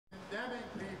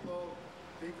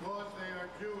Because they are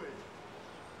Jewish.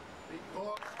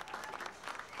 Because...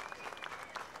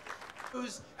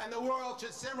 And the world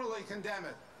should similarly condemn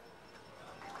it.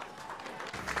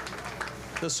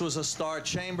 This was a Star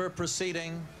Chamber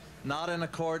proceeding, not in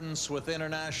accordance with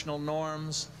international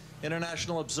norms.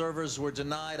 International observers were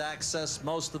denied access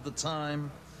most of the time.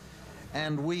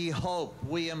 And we hope,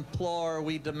 we implore,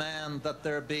 we demand that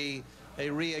there be a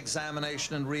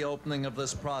re-examination and reopening of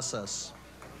this process.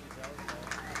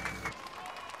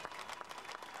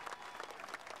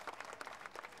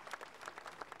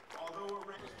 Although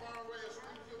we're as far away as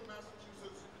Springfield,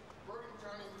 Massachusetts, Bergen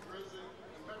County, New Jersey,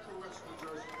 and Metro West New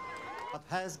Jersey. What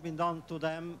has been done to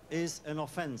them is an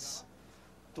offense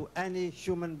to any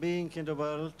human being in the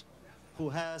world who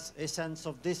has a sense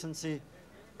of decency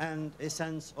and a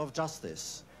sense of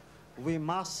justice. We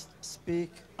must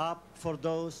speak up for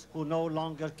those who no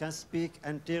longer can speak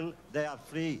until they are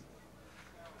free.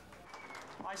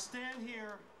 I stand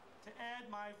here to add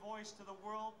my voice to the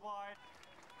worldwide.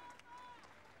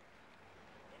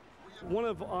 One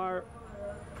of our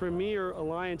premier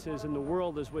alliances in the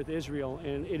world is with Israel,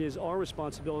 and it is our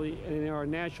responsibility and in our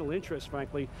national interest,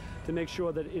 frankly, to make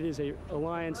sure that it is an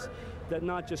alliance that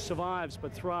not just survives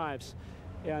but thrives.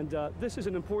 And this is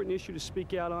an important issue to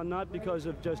speak out on, not because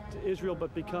of just Israel,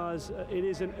 but because it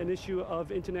is an issue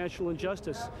of international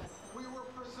injustice.